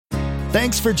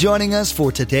Thanks for joining us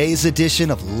for today's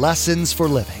edition of Lessons for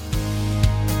Living.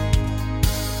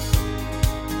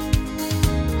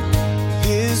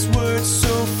 His word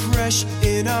so fresh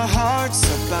in our hearts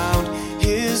abound.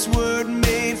 His word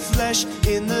made flesh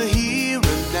in the here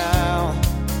and now.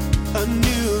 A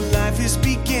new life is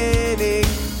beginning.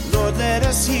 Lord, let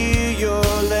us hear your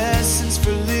lessons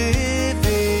for living.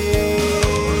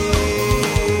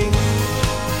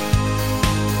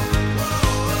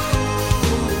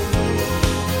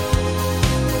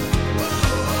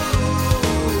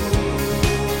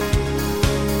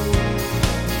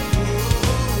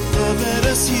 Lord, let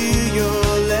us hear your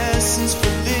lessons for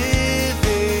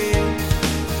living.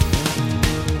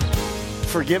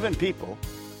 Forgiven people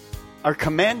are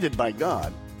commanded by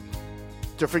God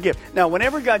to forgive. Now,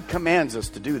 whenever God commands us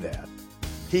to do that,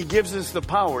 He gives us the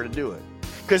power to do it.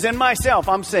 Because in myself,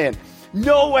 I'm saying,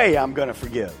 no way I'm going to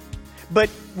forgive. But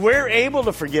we're able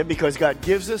to forgive because God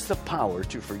gives us the power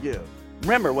to forgive.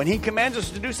 Remember, when He commands us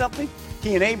to do something,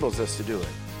 He enables us to do it.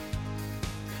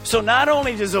 So not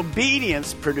only does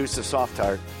obedience produce a soft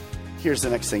heart, here's the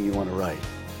next thing you want to write.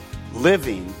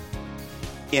 Living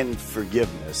in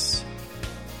forgiveness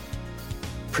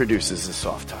produces a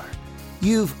soft heart.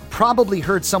 You've probably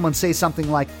heard someone say something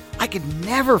like, I could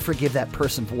never forgive that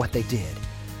person for what they did.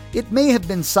 It may have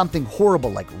been something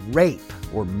horrible like rape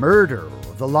or murder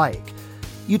or the like.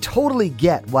 You totally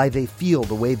get why they feel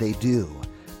the way they do.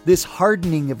 This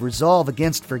hardening of resolve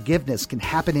against forgiveness can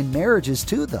happen in marriages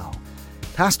too, though.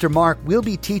 Pastor Mark will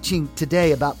be teaching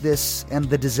today about this and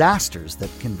the disasters that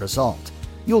can result.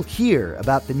 You'll hear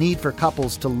about the need for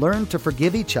couples to learn to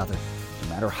forgive each other, no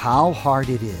matter how hard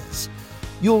it is.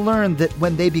 You'll learn that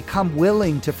when they become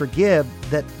willing to forgive,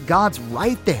 that God's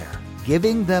right there,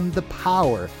 giving them the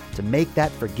power to make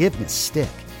that forgiveness stick.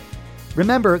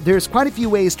 Remember, there's quite a few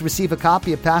ways to receive a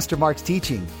copy of Pastor Mark's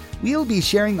teaching. We'll be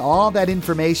sharing all that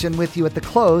information with you at the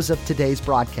close of today's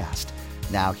broadcast.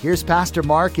 Now, here's Pastor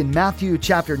Mark in Matthew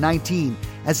chapter 19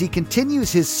 as he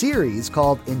continues his series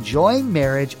called Enjoying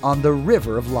Marriage on the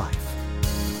River of Life.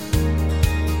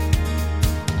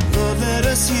 Lord, let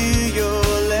us hear your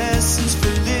lessons for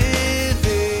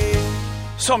living.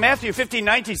 So Matthew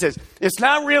 15:19 says, it's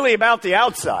not really about the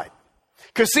outside.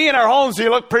 Because see, in our homes, you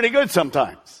look pretty good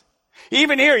sometimes.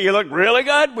 Even here, you look really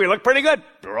good. We look pretty good.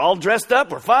 We're all dressed up.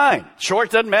 We're fine.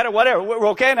 Shorts doesn't matter, whatever. We're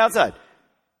okay on the outside.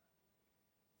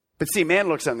 But see, man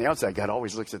looks on the outside. God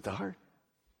always looks at the heart.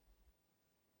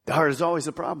 The heart is always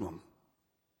a problem.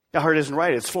 The heart isn't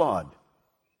right. It's flawed.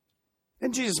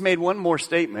 And Jesus made one more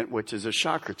statement, which is a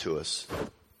shocker to us.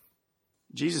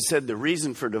 Jesus said the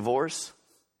reason for divorce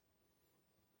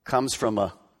comes from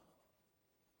a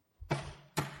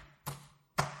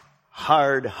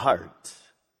hard heart.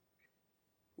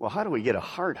 Well, how do we get a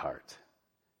hard heart?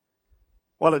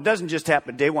 Well, it doesn't just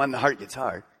happen day one, the heart gets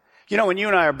hard. You know, when you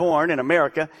and I are born in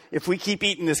America, if we keep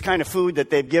eating this kind of food that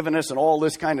they've given us and all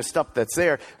this kind of stuff that's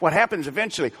there, what happens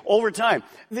eventually, over time,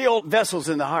 the old vessels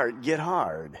in the heart get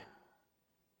hard.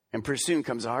 And pretty soon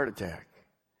comes a heart attack.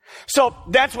 So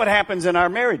that's what happens in our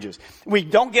marriages. We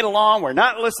don't get along, we're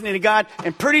not listening to God,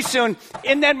 and pretty soon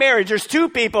in that marriage there's two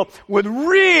people with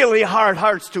really hard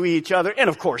hearts to each other and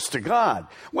of course to God.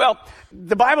 Well,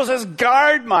 the Bible says,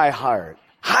 guard my heart.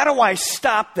 How do I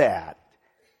stop that?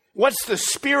 What's the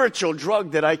spiritual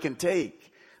drug that I can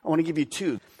take? I want to give you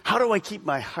two. How do I keep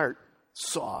my heart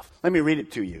soft? Let me read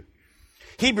it to you.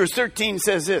 Hebrews 13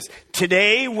 says this,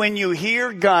 today when you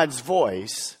hear God's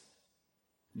voice,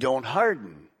 don't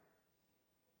harden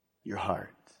your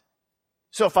heart.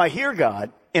 So if I hear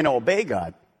God and obey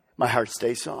God, my heart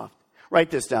stays soft.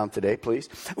 Write this down today, please.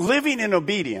 Living in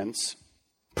obedience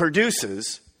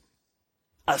produces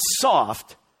a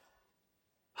soft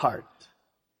heart.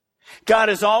 God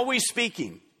is always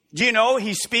speaking. Do you know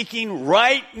He's speaking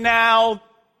right now?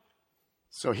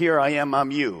 So here I am,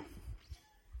 I'm you.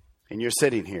 And you're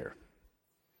sitting here.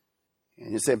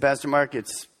 And you say, Pastor Mark,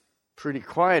 it's pretty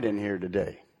quiet in here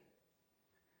today.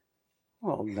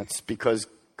 Well, that's because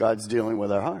God's dealing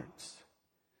with our hearts.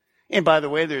 And by the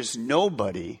way, there's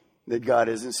nobody that God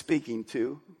isn't speaking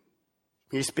to.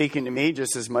 He's speaking to me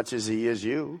just as much as He is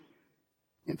you.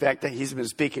 In fact, He's been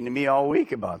speaking to me all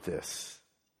week about this.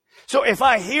 So if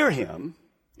I hear Him,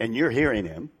 and you're hearing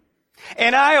Him,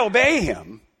 and I obey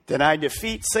Him, then I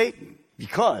defeat Satan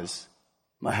because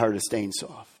my heart is staying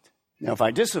soft. Now, if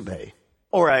I disobey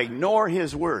or I ignore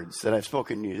His words that I've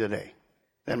spoken to you today,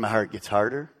 then my heart gets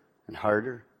harder and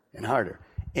harder and harder.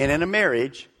 And in a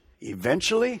marriage,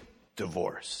 eventually,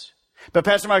 divorce. But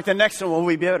Pastor Mark, the next one will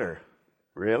be better.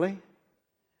 Really?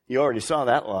 You already saw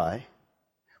that lie.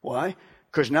 Why?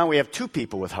 Because now we have two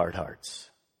people with hard hearts.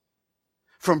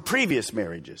 from previous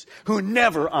marriages who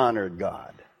never honored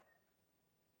God.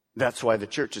 That's why the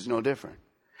church is no different.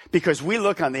 Because we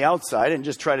look on the outside and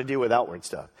just try to deal with outward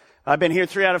stuff. I've been here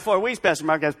 3 out of 4 weeks, Pastor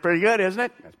Mark. That's pretty good, isn't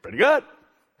it? That's pretty good.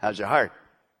 How's your heart?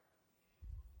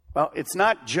 Well, it's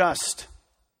not just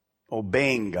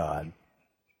obeying God,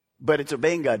 but it's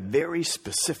obeying God very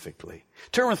specifically.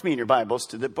 Turn with me in your Bibles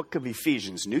to the book of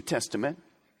Ephesians, New Testament.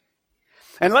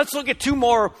 And let's look at 2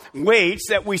 more weights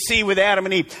that we see with Adam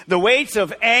and Eve. The weights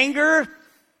of anger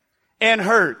and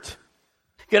hurt.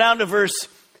 Get down to verse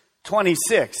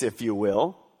 26, if you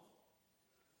will.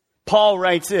 Paul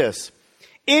writes this: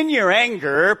 in your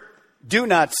anger, do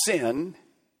not sin.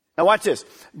 Now watch this.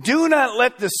 Do not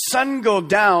let the sun go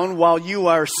down while you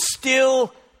are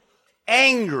still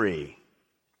angry.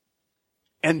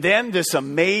 And then this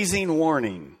amazing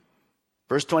warning.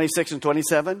 Verse 26 and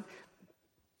 27.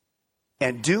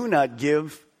 And do not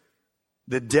give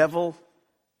the devil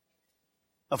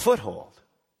a foothold.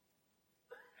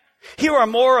 Here are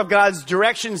more of God's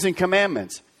directions and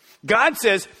commandments. God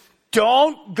says,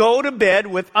 don't go to bed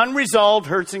with unresolved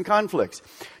hurts and conflicts.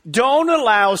 Don't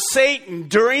allow Satan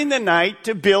during the night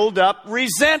to build up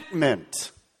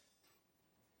resentment.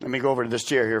 Let me go over to this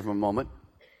chair here for a moment.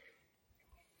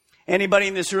 Anybody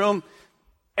in this room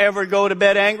ever go to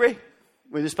bed angry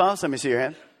with your spouse? Let me see your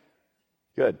hand.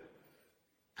 Good.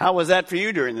 How was that for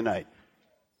you during the night?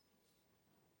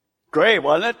 Great,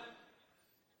 wasn't it?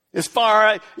 As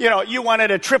far, you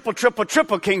wanted a triple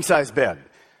king size bed.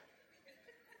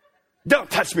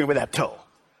 Don't touch me with that toe.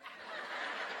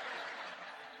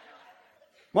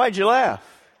 Why'd you laugh?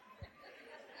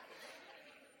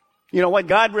 You know what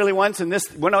God really wants in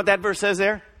this? You know what that verse says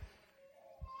there?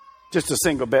 Just a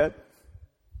single bed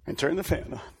and turn the fan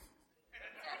on.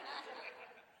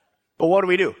 But what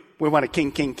do? We want a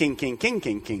king.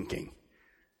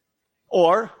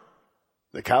 Or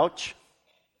the couch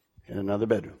in another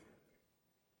bedroom.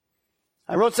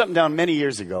 I wrote something down many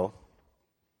years ago.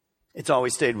 It's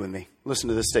always stayed with me. Listen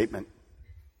to this statement.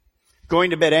 Going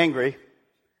to bed angry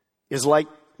is like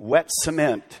wet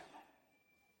cement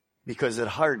because it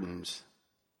hardens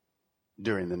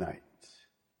during the night.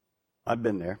 I've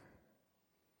been there.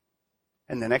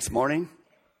 And the next morning,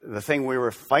 the thing we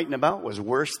were fighting about was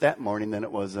worse that morning than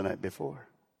it was the night before.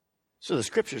 So the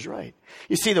scripture's right.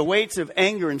 You see, the weights of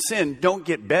anger and sin don't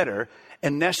get better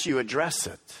unless you address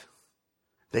it.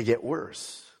 They get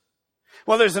worse.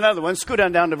 Well, there's another one. Scoot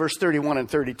on down to verse 31 and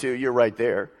 32. You're right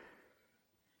there.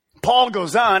 Paul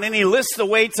goes on and he lists the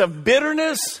weights of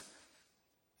bitterness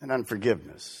and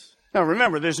unforgiveness. Now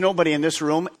remember, there's nobody in this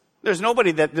room. There's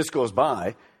nobody that this goes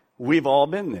by. We've all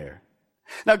been there.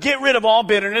 Now get rid of all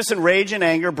bitterness and rage and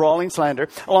anger, brawling, slander,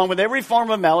 along with every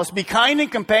form of malice. Be kind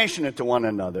and compassionate to one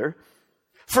another,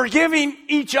 forgiving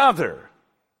each other.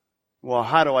 Well,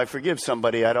 how do I forgive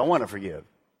somebody I don't want to forgive?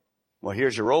 Well,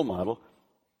 here's your role model.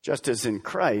 Just as in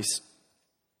Christ,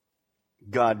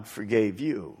 God forgave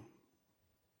you.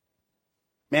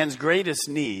 Man's greatest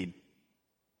need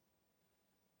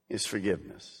is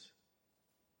forgiveness.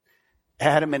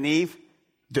 Adam and Eve,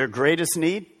 their greatest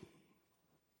need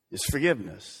is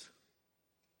forgiveness.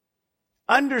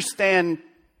 Understand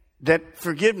that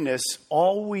forgiveness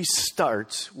always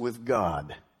starts with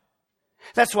God.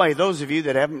 That's why those of you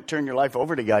that haven't turned your life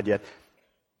over to God yet,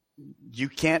 you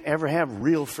can't ever have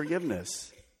real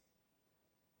forgiveness.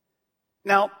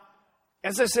 Now,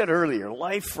 as I said earlier,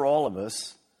 life for all of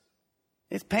us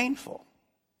is painful.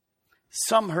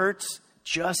 Some hurts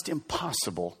just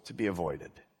impossible to be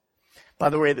avoided. By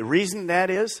the way, the reason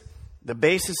that is, the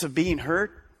basis of being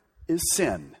hurt is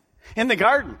sin. In the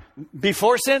garden,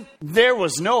 before sin, there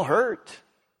was no hurt.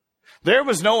 There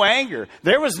was no anger.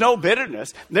 There was no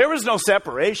bitterness. There was no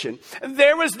separation.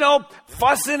 There was no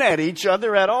fussing at each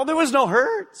other at all. There was no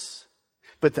hurts.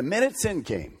 But the minute sin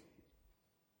came,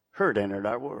 hurt entered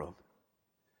our world.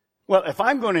 Well, if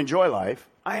I'm going to enjoy life,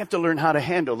 I have to learn how to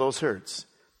handle those hurts.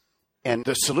 And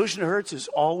the solution to hurts is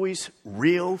always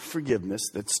real forgiveness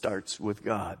that starts with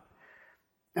God.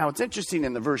 Now, it's interesting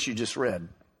in the verse you just read.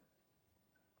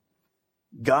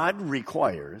 God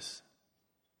requires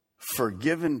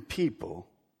forgiven people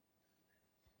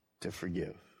to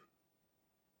forgive.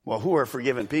 Well, who are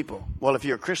forgiven people? Well, if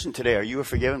you're a Christian today, are you a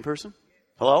forgiven person?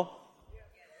 Hello?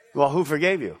 Well, who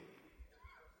forgave you?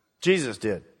 Jesus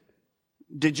did.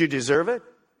 Did you deserve it?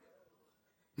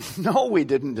 No, we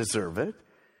didn't deserve it.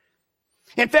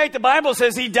 In fact, the Bible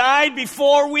says he died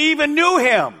before we even knew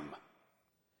him.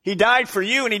 He died for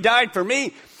you and he died for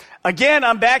me. Again,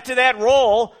 I'm back to that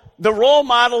role. The role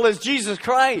model is Jesus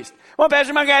Christ. Well,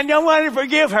 Pastor Mike, I don't want to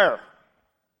forgive her.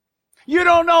 You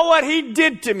don't know what he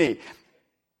did to me.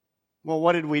 Well,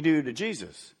 what did we do to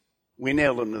Jesus? we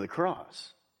nailed him to the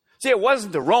cross. See, it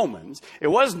wasn't the Romans. It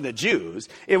wasn't the Jews.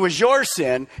 It was your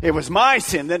sin. It was my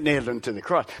sin that nailed him to the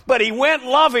cross. But he went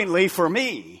lovingly for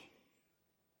me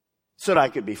so that I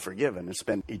could be forgiven and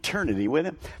spend eternity with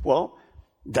him. Well,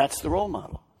 that's the role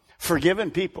model. Forgiven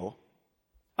people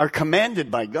are commanded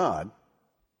by God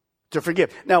to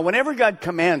forgive. Now, whenever God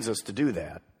commands us to do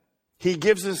that, he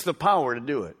gives us the power to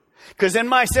do it. Because in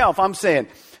myself, I'm saying,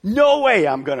 no way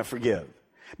I'm going to forgive.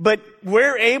 But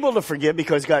we're able to forgive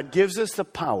because God gives us the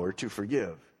power to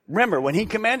forgive. Remember, when he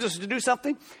commands us to do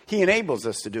something, he enables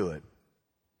us to do it.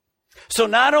 So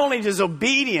not only does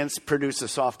obedience produce a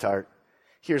soft heart,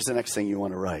 here's the next thing you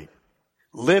want to write.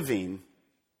 Living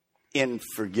in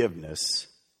forgiveness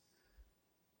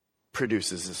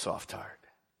produces a soft heart.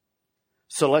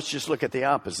 So let's just look at the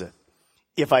opposite.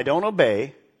 If I don't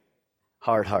obey,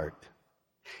 hard heart.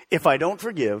 If I don't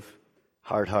forgive,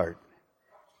 hard heart.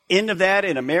 End of that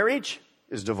in a marriage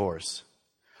is divorce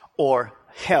or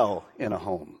hell in a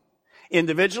home.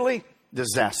 Individually,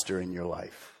 disaster in your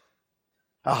life.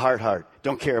 A hard heart.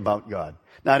 Don't care about God.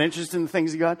 Not interested in the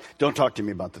things of God. Don't talk to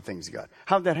me about the things of God.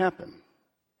 How'd that happen?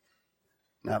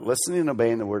 Not listening and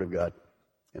obeying the word of God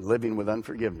and living with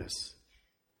unforgiveness.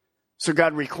 So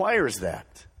God requires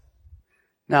that.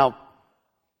 Now,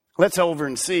 let's over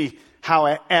and see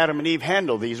how Adam and Eve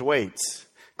handle these weights.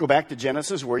 Go back to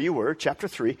Genesis where you were, chapter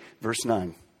 3, verse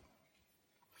 9.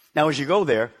 Now, as you go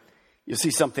there, you'll see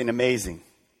something amazing.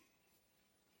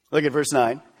 Look at verse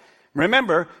 9.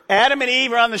 Remember, Adam and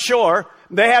Eve are on the shore.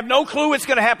 They have no clue what's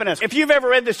going to happen to us. If you've ever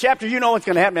read this chapter, you know what's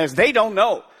going to happen to us. They don't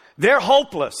know. They're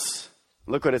hopeless.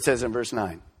 Look what it says in verse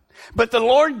 9. But the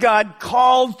Lord God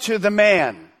called to the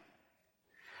man.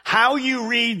 How you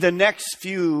read the next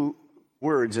few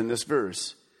words in this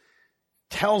verse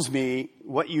tells me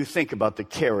what you think about the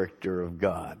character of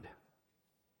God.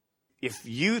 If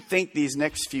you think these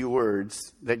next few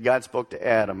words that God spoke to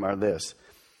Adam are this: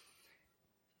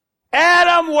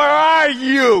 Adam, where are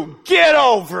you? Get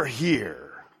over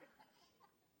here.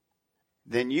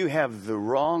 Then you have the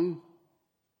wrong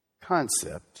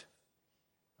concept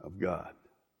of God.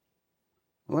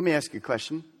 Let me ask you a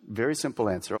question. Very simple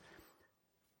answer.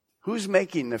 Who's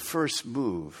making the first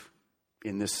move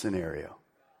in this scenario?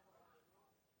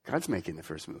 God's making the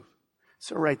first move.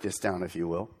 So write this down, if you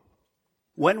will.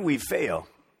 When we fail,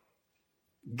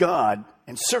 God,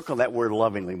 and circle that word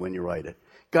lovingly when you write it,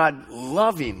 God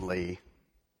lovingly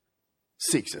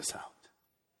seeks us out.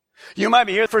 You might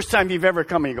be here the first time you've ever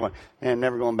come and you're going, man,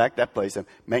 never going back that place.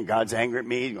 Man, God's angry at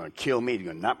me. He's going to kill me. He's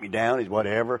going to knock me down. He's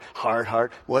whatever. Hard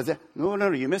heart. Was that? No,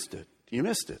 you missed it. You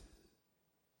missed it.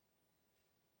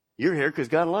 You're here because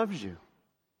God loves you.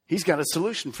 He's got a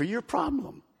solution for your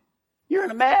problem. You're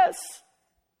in a mess.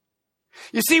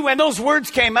 You see, when those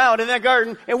words came out in that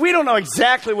garden, and we don't know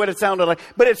exactly what it sounded like,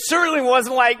 but it certainly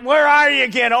wasn't like, where are you?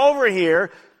 Get over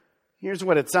here. Here's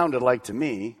what it sounded like to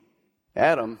me.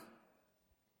 Adam,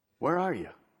 where are you?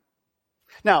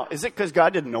 Now, is it because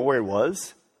God didn't know where he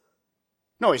was?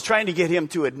 No, he's trying to get him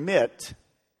to admit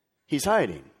he's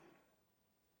hiding.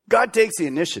 God takes the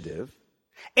initiative,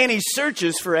 and he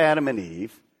searches for Adam and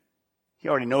Eve. He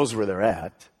already knows where they're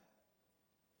at.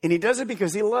 And he does it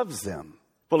because he loves them.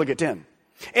 Well, look at 10.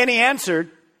 And he answered,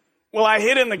 well, I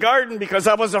hid in the garden because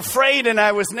I was afraid and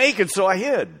I was naked, so I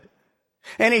hid.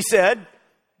 And he said,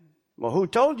 well, who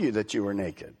told you that you were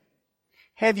naked?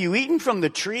 Have you eaten from the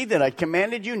tree that I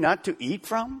commanded you not to eat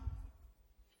from?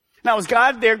 Now, is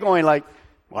God there going like,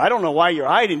 well, I don't know why you're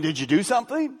hiding. Did you do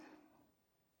something?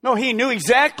 No, he knew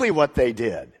exactly what they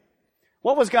did.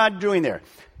 What was God doing there?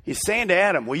 He's saying to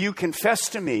Adam, will you confess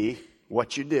to me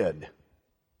what you did?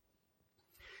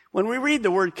 When we read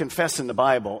the word confess in the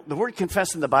Bible, the word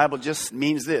confess in the Bible just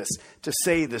means this, to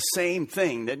say the same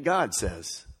thing that God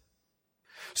says.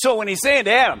 So when he's saying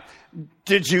to Adam,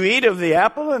 did you eat of the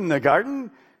apple in the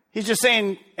garden? He's just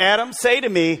saying, Adam, say to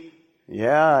me,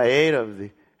 yeah, I ate of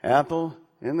the apple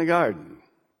in the garden.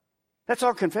 That's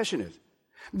all confession is.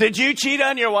 Did you cheat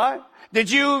on your wife?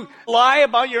 Did you lie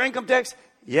about your income tax?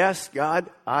 Yes, God,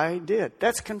 I did.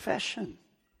 That's confession.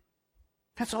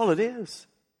 That's all it is.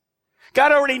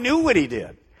 God already knew what he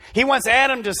did. He wants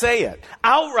Adam to say it.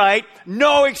 Outright,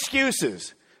 no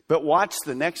excuses. But watch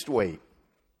the next wait.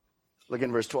 Look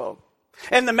in verse 12.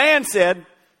 And the man said,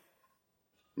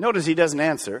 notice he doesn't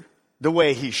answer the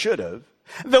way he should have.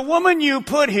 The woman you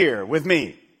put here with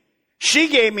me, she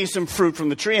gave me some fruit from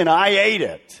the tree and I ate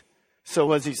it. So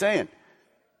what's he saying?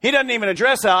 He doesn't even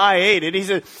address how I ate it. He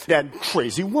said, that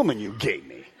crazy woman you gave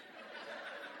me.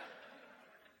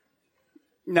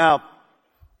 Now,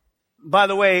 by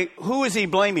the way, who is he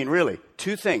blaming really?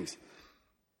 Two things.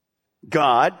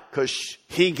 God, because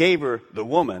he gave her the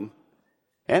woman,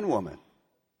 and woman.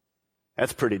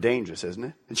 That's pretty dangerous, isn't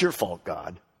it? It's your fault,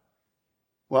 God.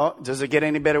 Well, does it get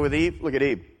any better with Eve? Look at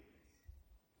Eve.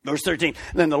 Verse 13,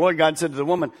 then the Lord God said to the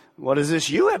woman, what is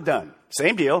this you have done?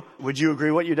 Same deal. Would you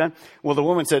agree what you've done? Well, the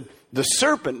woman said, the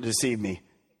serpent deceived me,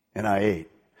 and I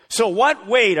ate. So what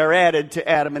weight are added to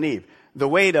Adam and Eve? The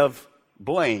weight of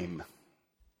blame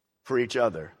for each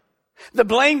other. The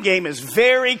blame game is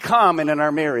very common in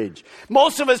our marriage.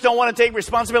 Most of us don't want to take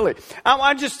responsibility.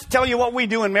 I'll just tell you what we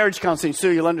do in marriage counseling so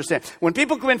you'll understand. When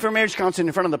people come in for marriage counseling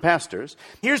in front of the pastors,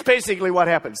 here's basically what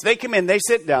happens. They come in, they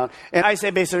sit down, and I say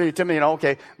basically to them,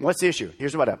 okay, what's the issue?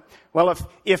 Here's what happened. Well,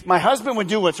 if my husband would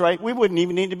do what's right, we wouldn't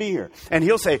even need to be here. And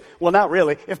he'll say, well, not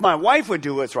really. If my wife would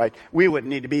do what's right, we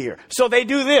wouldn't need to be here. So they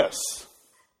do this.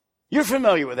 You're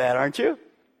familiar with that, aren't you?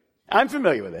 I'm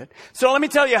familiar with it. So let me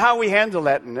tell you how we handle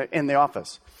that in the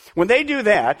office. When they do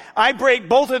that, I break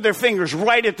both of their fingers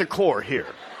right at the core here.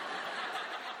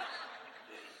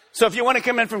 So if you want to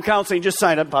come in from counseling, just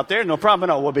sign up out there. No problem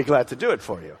at all. We'll be glad to do it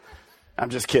for you. I'm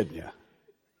just kidding you.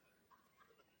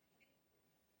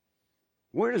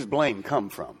 Where does blame come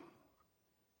from?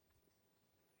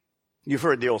 You've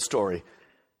heard the old story.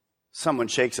 Someone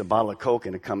shakes a bottle of Coke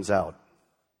and it comes out.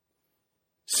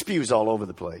 Spews all over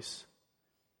the place.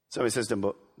 So he says to him,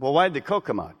 well, why did the Coke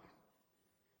come out?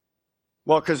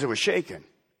 Well, because it was shaken.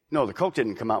 No, the Coke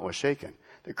didn't come out was shaken.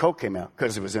 The Coke came out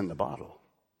because it was in the bottle.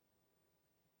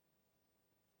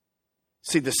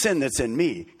 See, the sin that's in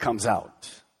me comes out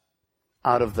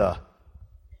of the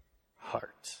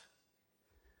heart.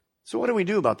 So what do we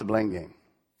do about the blame game?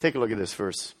 Take a look at this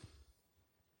verse.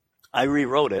 I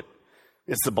rewrote it.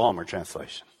 It's the Balmer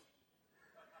translation.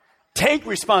 Take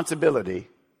responsibility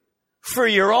for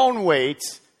your own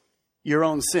weights, your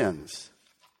own sins.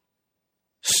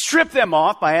 Strip them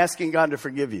off by asking God to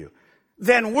forgive you.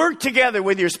 Then work together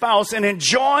with your spouse and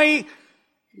enjoy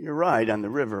your ride on the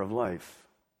river of life.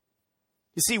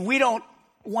 You see, we don't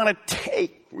want to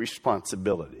take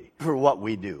responsibility for what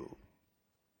we do.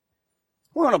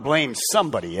 We want to blame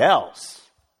somebody else.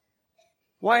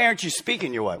 Why aren't you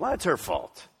speaking your wife? Well, it's her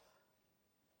fault.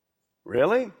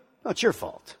 Really? No, it's your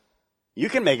fault. You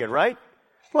can make it right.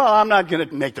 Well, I'm not going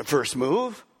to make the first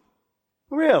move.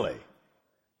 Really?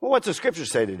 Well, what's the scripture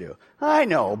say to do? I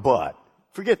know, but.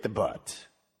 Forget the but.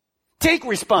 Take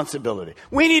responsibility.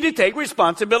 We need to take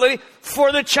responsibility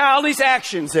for the childish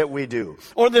actions that we do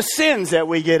or the sins that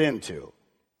we get into.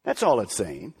 That's all it's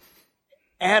saying.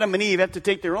 Adam and Eve have to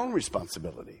take their own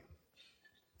responsibility.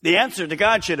 The answer to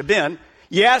God should have been,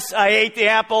 yes, I ate the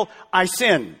apple, I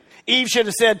sinned. Eve should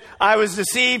have said, I was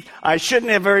deceived, I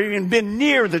shouldn't have even been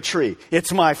near the tree.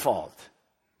 It's my fault.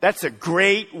 That's a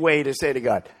great way to say to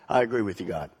God, I agree with you,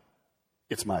 God.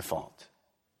 It's my fault.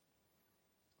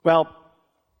 Well,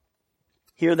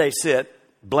 here they sit,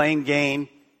 blame game,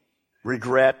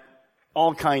 regret,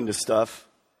 all kind of stuff.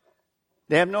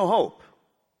 They have no hope.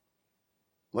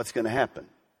 What's going to happen?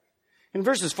 In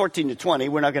verses 14 to 20,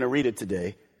 we're not going to read it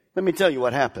today. Let me tell you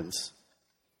what happens.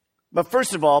 But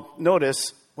first of all,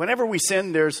 notice, whenever we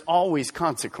sin, there's always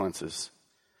consequences.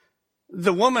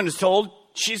 The woman is told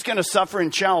she's going to suffer in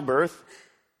childbirth.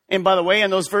 And by the way,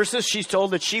 in those verses, she's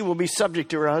told that she will be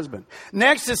subject to her husband.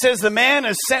 Next, it says the man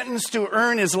is sentenced to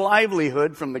earn his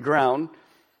livelihood from the ground,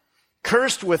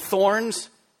 cursed with thorns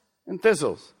and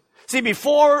thistles. See,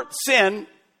 before sin,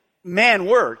 man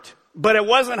worked, but it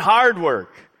wasn't hard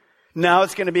work. Now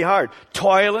it's going to be hard.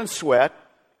 Toil and sweat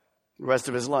the rest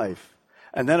of his life.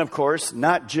 And then, of course,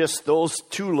 not just those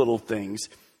two little things,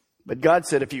 but God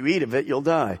said if you eat of it, you'll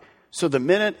die. So the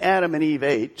minute Adam and Eve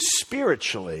ate,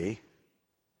 spiritually,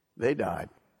 they died.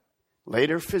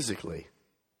 Later, physically,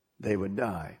 they would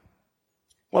die.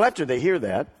 Well, after they hear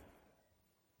that,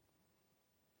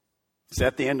 is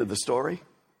that the end of the story?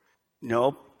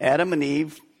 No. Adam and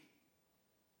Eve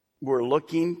were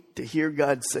looking to hear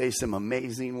God say some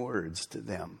amazing words to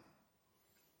them.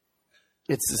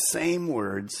 It's the same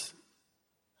words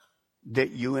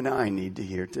that you and I need to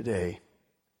hear today.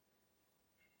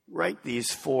 Write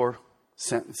these 4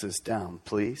 sentences down,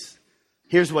 please.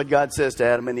 Here's what God says to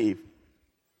Adam and Eve.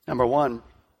 Number 1,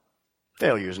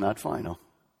 failure is not final.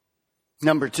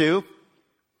 Number 2,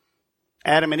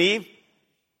 Adam and Eve,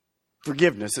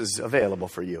 forgiveness is available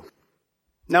for you.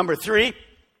 Number 3,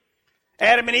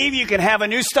 Adam and Eve, you can have a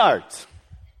new start.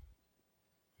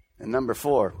 And number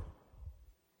 4,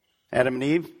 Adam and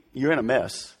Eve, you're in a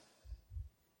mess.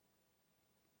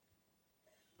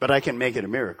 But I can make it a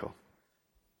miracle.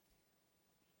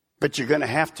 But you're going to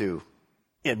have to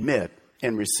admit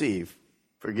and receive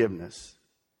forgiveness.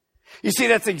 You see,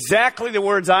 that's exactly the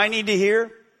words I need to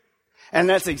hear, and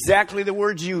that's exactly the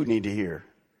words you need to hear.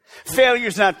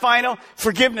 Failure's not final.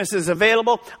 Forgiveness is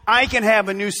available. I can have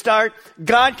a new start.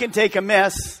 God can take a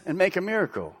mess and make a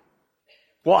miracle.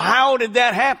 Well, how did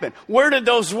that happen? Where did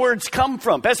those words come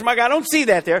from? Pastor Mark, I don't see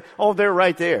that there. Oh, they're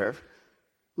right there.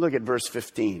 Look at verse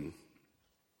 15.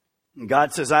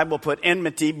 God says, I will put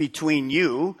enmity between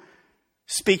you,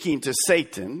 speaking to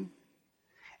Satan,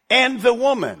 and the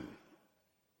woman,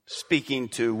 speaking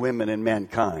to women and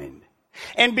mankind.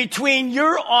 And between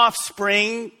your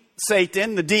offspring,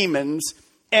 Satan, the demons,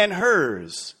 and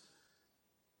hers.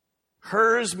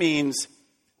 Hers means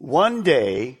one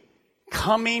day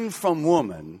coming from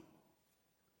woman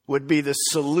would be the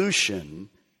solution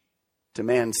to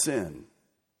man's sin.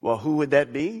 Well, who would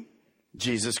that be?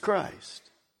 Jesus Christ.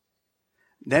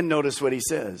 Then notice what he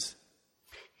says.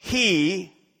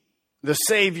 He, the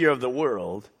Savior of the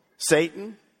world,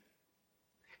 Satan,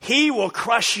 he will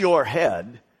crush your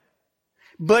head,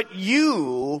 but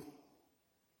you,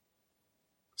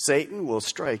 Satan, will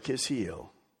strike his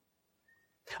heel.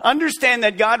 Understand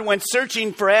that God went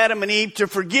searching for Adam and Eve to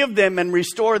forgive them and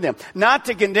restore them, not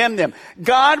to condemn them.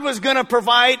 God was going to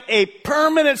provide a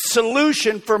permanent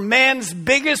solution for man's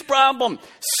biggest problem,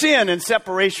 sin and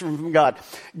separation from God.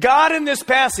 God in this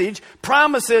passage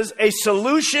promises a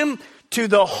solution to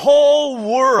the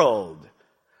whole world.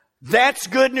 That's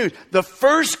good news. The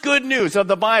first good news of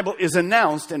the Bible is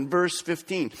announced in verse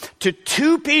 15 to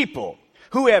two people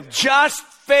who have just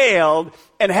failed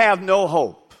and have no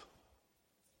hope.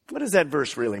 What does that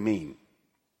verse really mean?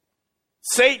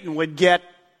 Satan would get,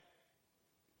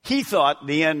 he thought,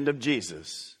 the end of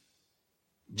Jesus.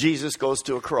 Jesus goes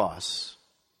to a cross.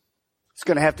 It's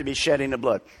going to have to be shedding of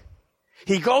blood.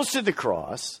 He goes to the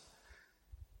cross,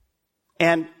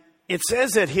 and it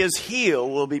says that his heel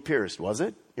will be pierced. Was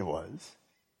it? It was.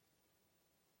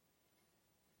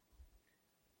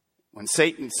 When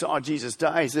Satan saw Jesus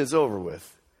die, he said, it's over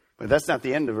with. But that's not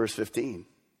the end of verse 15.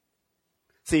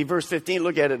 See, verse 15,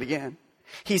 look at it again.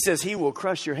 He says, he will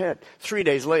crush your head. 3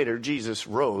 days later, Jesus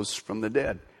rose from the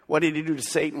dead. What did he do to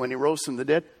Satan when he rose from the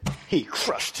dead? He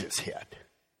crushed his head.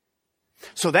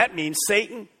 So that means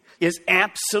Satan is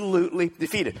absolutely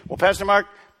defeated. Well, Pastor Mark,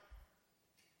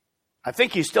 I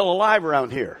think he's still alive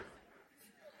around here.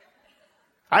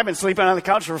 I've been sleeping on the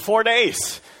couch for 4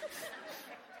 days.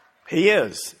 He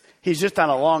is. He's just on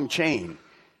a long chain.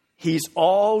 He's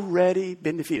already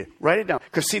been defeated. Write it down.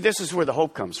 Because see, this is where the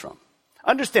hope comes from.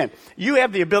 Understand, you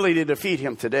have the ability to defeat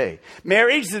him today.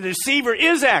 Marriage, the deceiver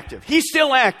is active. He's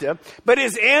still active, but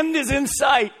his end is in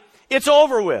sight. It's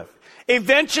over with.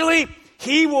 Eventually,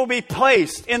 he will be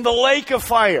placed in the lake of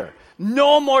fire.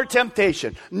 No more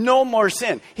temptation. No more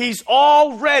sin. He's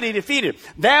already defeated.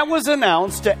 That was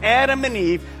announced to Adam and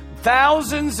Eve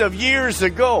thousands of years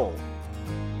ago.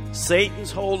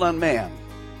 Satan's hold on man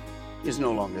is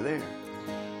no longer there.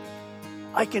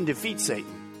 I can defeat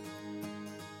Satan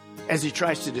as he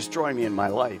tries to destroy me in my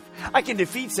life. I can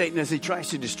defeat Satan as he tries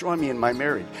to destroy me in my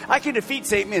marriage. I can defeat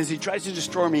Satan as he tries to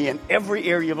destroy me in every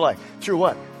area of life. Through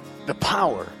what? The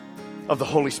power of the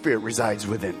Holy Spirit resides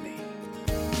within me.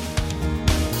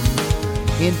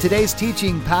 In today's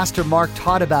teaching, Pastor Mark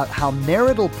taught about how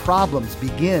marital problems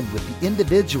begin with the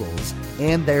individuals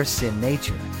and their sin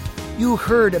nature. You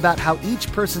heard about how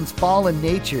each person's fallen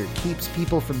nature keeps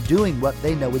people from doing what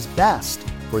they know is best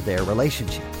for their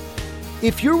relationship.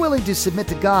 If you're willing to submit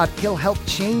to God, He'll help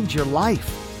change your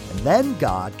life, and then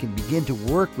God can begin to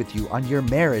work with you on your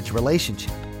marriage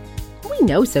relationship. We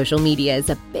know social media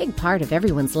is a big part of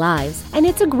everyone's lives, and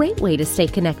it's a great way to stay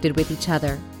connected with each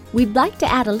other. We'd like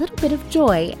to add a little bit of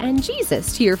joy and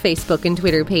Jesus to your Facebook and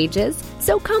Twitter pages,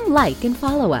 so come like and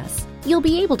follow us. You'll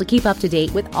be able to keep up to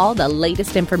date with all the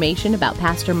latest information about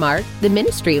Pastor Mark, the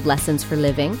ministry of Lessons for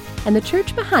Living, and the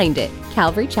church behind it,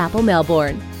 Calvary Chapel,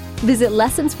 Melbourne. Visit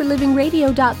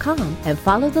lessonsforlivingradio.com and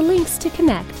follow the links to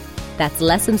connect. That's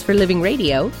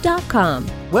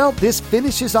lessonsforlivingradio.com. Well, this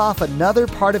finishes off another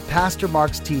part of Pastor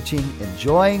Mark's teaching,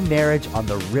 Enjoying Marriage on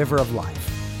the River of Life.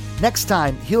 Next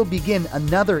time, he'll begin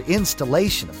another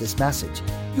installation of this message.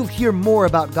 You'll hear more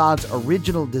about God's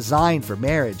original design for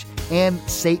marriage and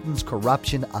Satan's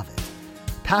corruption of it.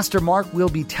 Pastor Mark will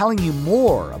be telling you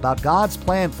more about God's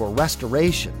plan for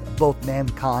restoration of both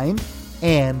mankind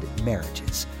and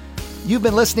marriages. You've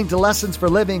been listening to Lessons for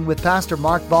Living with Pastor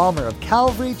Mark Balmer of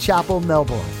Calvary Chapel,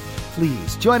 Melbourne.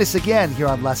 Please join us again here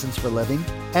on Lessons for Living,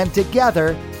 and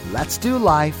together, let's do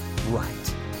life right.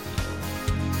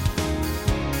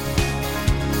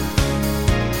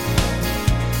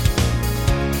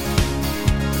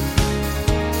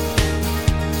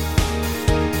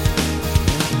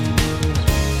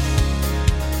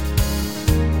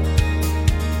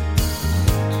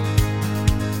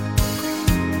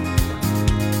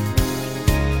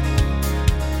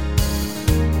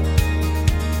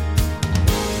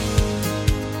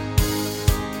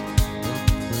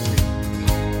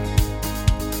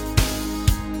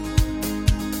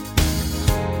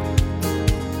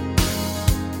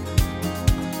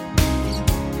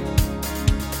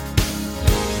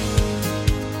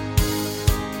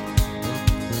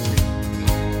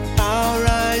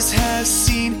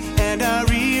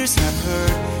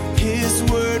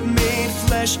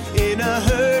 flesh in a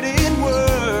hurting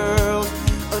world.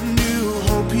 A new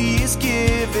hope he is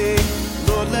giving.